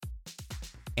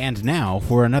And now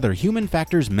for another Human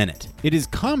Factors Minute. It is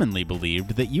commonly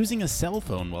believed that using a cell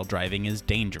phone while driving is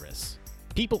dangerous.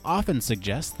 People often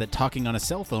suggest that talking on a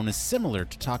cell phone is similar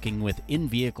to talking with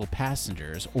in-vehicle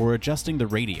passengers or adjusting the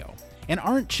radio. And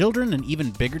aren't children an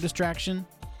even bigger distraction?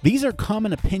 These are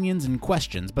common opinions and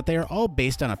questions, but they are all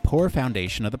based on a poor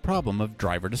foundation of the problem of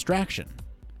driver distraction.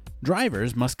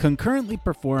 Drivers must concurrently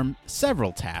perform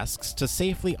several tasks to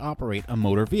safely operate a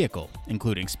motor vehicle,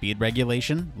 including speed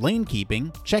regulation, lane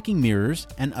keeping, checking mirrors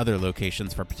and other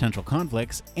locations for potential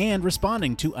conflicts, and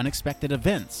responding to unexpected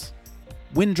events.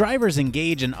 When drivers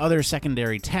engage in other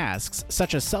secondary tasks,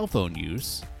 such as cell phone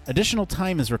use, additional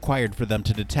time is required for them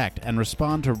to detect and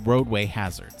respond to roadway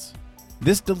hazards.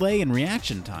 This delay in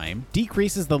reaction time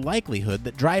decreases the likelihood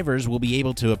that drivers will be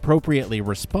able to appropriately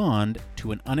respond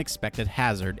to an unexpected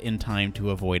hazard in time to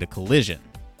avoid a collision.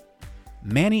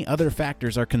 Many other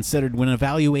factors are considered when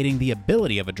evaluating the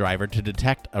ability of a driver to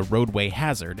detect a roadway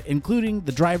hazard, including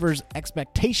the driver's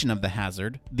expectation of the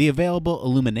hazard, the available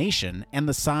illumination, and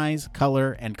the size,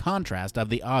 color, and contrast of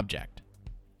the object.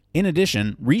 In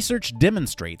addition, research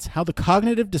demonstrates how the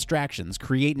cognitive distractions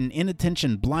create an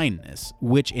inattention blindness,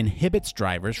 which inhibits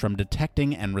drivers from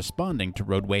detecting and responding to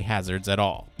roadway hazards at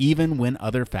all, even when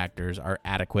other factors are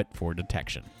adequate for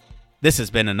detection. This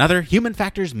has been another Human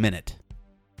Factors Minute.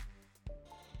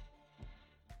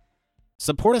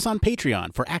 Support us on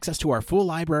Patreon for access to our full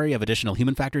library of additional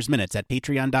Human Factors Minutes at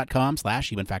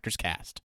patreon.com/HumanFactorsCast.